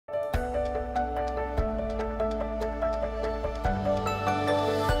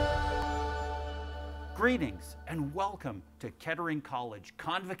Greetings and welcome to Kettering College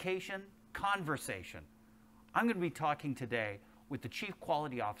Convocation Conversation. I'm going to be talking today with the Chief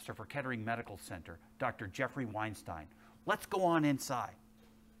Quality Officer for Kettering Medical Center, Dr. Jeffrey Weinstein. Let's go on inside.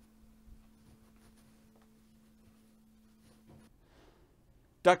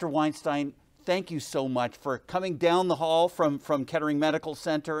 Dr. Weinstein, thank you so much for coming down the hall from Kettering Medical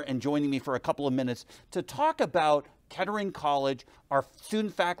Center and joining me for a couple of minutes to talk about Kettering College, our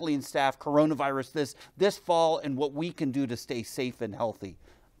student, faculty, and staff coronavirus this fall, and what we can do to stay safe and healthy.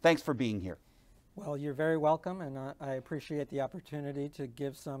 Thanks for being here. Well, you're very welcome, and I appreciate the opportunity to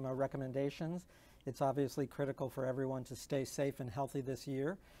give some recommendations. It's obviously critical for everyone to stay safe and healthy this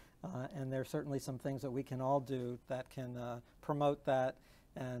year, and there are certainly some things that we can all do that can promote that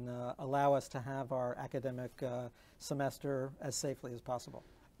and allow us to have our academic semester as safely as possible.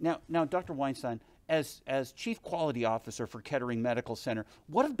 Now, Dr. Weinstein, as Chief Quality Officer for Kettering Medical Center,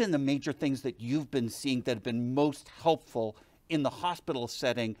 what have been the major things that you've been seeing that have been most helpful in the hospital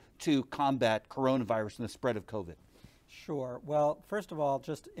setting to combat coronavirus and the spread of COVID? Sure. Well, first of all,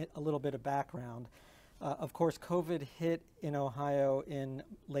 just a little bit of background. Of course, COVID hit in Ohio in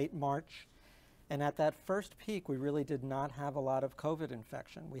late March. And at that first peak, we really did not have a lot of COVID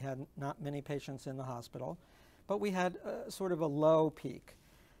infection. We had not many patients in the hospital, but we had sort of a low peak.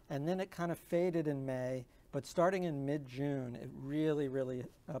 And then it kind of faded in May, but starting in mid-June, it really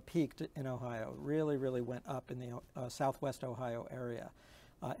peaked in Ohio, really went up in the southwest Ohio area.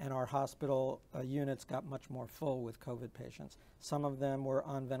 And our hospital units got much more full with COVID patients. Some of them were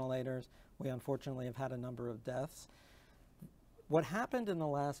on ventilators. We unfortunately have had a number of deaths. What happened in the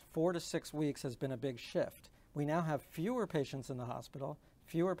last 4 to 6 weeks has been a big shift. We now have fewer patients in the hospital,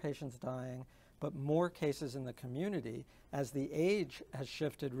 fewer patients dying, but more cases in the community as the age has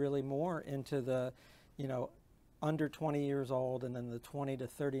shifted really more into the, under 20 years old and then the 20 to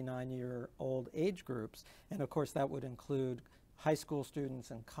 39-year-old age groups. And of course, that would include high school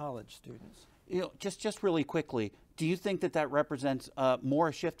students and college students. Just really quickly, do you think that represents more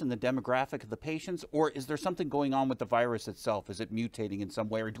a shift in the demographic of the patients, or is there something going on with the virus itself? Is it mutating in some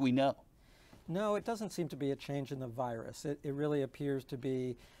way, or do we know? No, it doesn't seem to be a change in the virus. It really appears to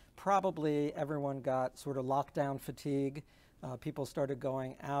be probably everyone got sort of lockdown fatigue. People started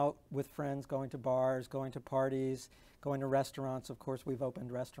going out with friends, going to bars, going to parties, going to restaurants. Of course, we've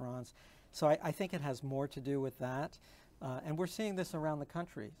opened restaurants. So I think it has more to do with that. And we're seeing this around the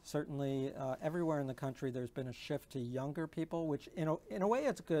country. Certainly everywhere in the country there's been a shift to younger people, which in a way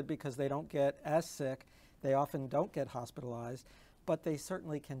it's good because they don't get as sick. They often don't get hospitalized, but they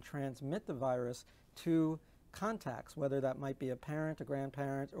certainly can transmit the virus to contacts, whether that might be a parent, a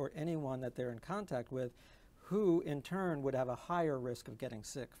grandparent, or anyone that they're in contact with, who in turn would have a higher risk of getting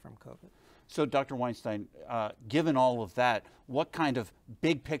sick from COVID. So, Dr. Weinstein, given all of that, what kind of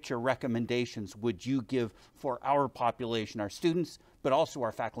big picture recommendations would you give for our population, our students, but also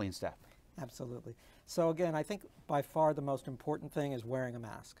our faculty and staff? Absolutely. So again, I think by far the most important thing is wearing a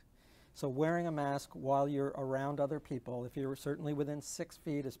mask. So wearing a mask while you're around other people, if you're certainly within 6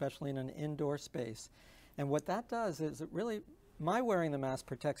 feet, especially in an indoor space. And what that does is my wearing the mask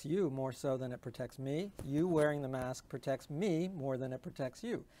protects you more so than it protects me. You wearing the mask protects me more than it protects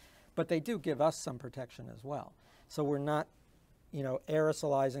you. But they do give us some protection as well. So we're not,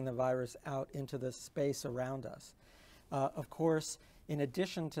 aerosolizing the virus out into the space around us. Of course, in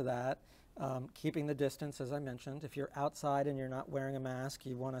addition to that, keeping the distance, as I mentioned. If you're outside and you're not wearing a mask,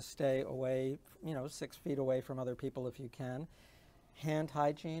 you want to stay away, 6 feet away from other people if you can. Hand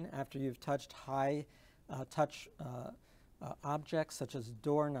hygiene after you've touched touch objects such as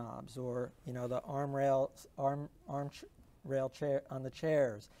doorknobs or the arm rail chair on the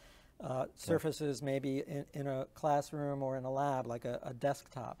chairs. Surfaces maybe in a classroom or in a lab like a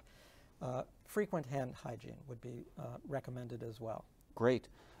desktop. Frequent hand hygiene would be recommended as well. Great.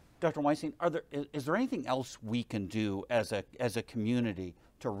 Dr. Weinstein, is there anything else we can do as a community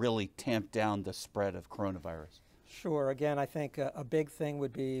to really tamp down the spread of coronavirus? Sure. Again, I think a big thing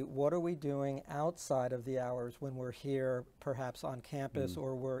would be what are we doing outside of the hours when we're here, perhaps on campus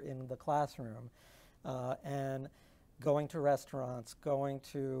or we're in the classroom, and going to restaurants, going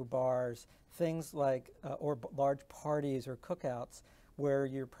to bars, things like, or large parties or cookouts where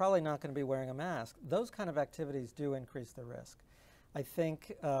you're probably not going to be wearing a mask. Those kind of activities do increase the risk. I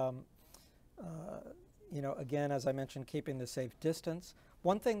think, again, as I mentioned, keeping the safe distance.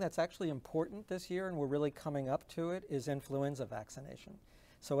 One thing that's actually important this year, and we're really coming up to it, is influenza vaccination.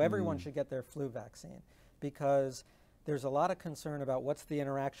 So everyone should get their flu vaccine because there's a lot of concern about what's the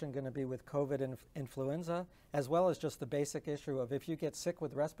interaction going to be with COVID and influenza, as well as just the basic issue of if you get sick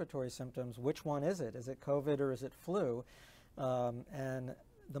with respiratory symptoms, which one is it? Is it COVID or is it flu? And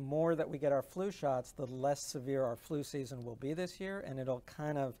the more that we get our flu shots, the less severe our flu season will be this year, and it'll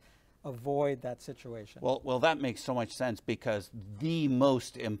kind of avoid that situation. Well, that makes so much sense, because the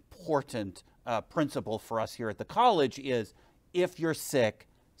most important principle for us here at the college is, if you're sick,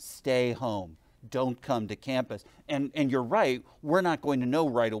 stay home. Don't come to campus. And you're right, we're not going to know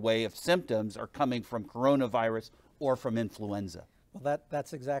right away if symptoms are coming from coronavirus or from influenza. Well,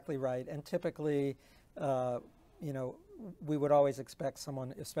 that's exactly right. And typically, you know, we would always expect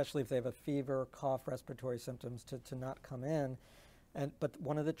someone, especially if they have a fever, cough, respiratory symptoms, to not come in. But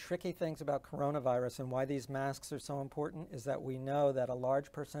one of the tricky things about coronavirus and why these masks are so important is that we know that a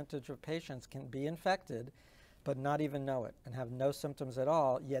large percentage of patients can be infected but not even know it and have no symptoms at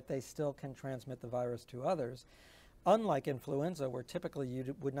all, yet they still can transmit the virus to others. Unlike influenza, where typically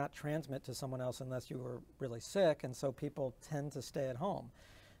you would not transmit to someone else unless you were really sick, and so people tend to stay at home.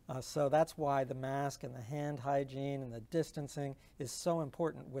 So that's why the mask and the hand hygiene and the distancing is so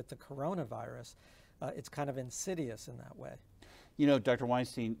important with the coronavirus. It's kind of insidious in that way. You know, Dr.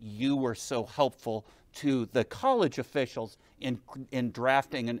 Weinstein, you were so helpful to the college officials in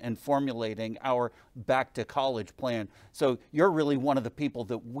drafting and formulating our back to college plan. So you're really one of the people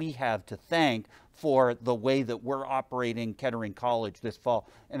that we have to thank for the way that we're operating Kettering College this fall.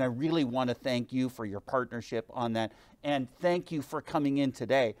 And I really want to thank you for your partnership on that. And thank you for coming in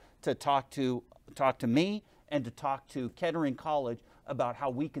today to talk to me and to talk to Kettering College about how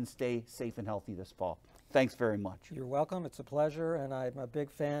we can stay safe and healthy this fall. Thanks very much. You're welcome. It's a pleasure, and I'm a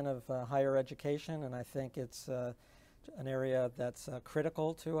big fan of higher education, and I think it's an area that's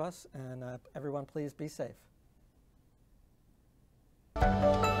critical to us, and everyone please be safe.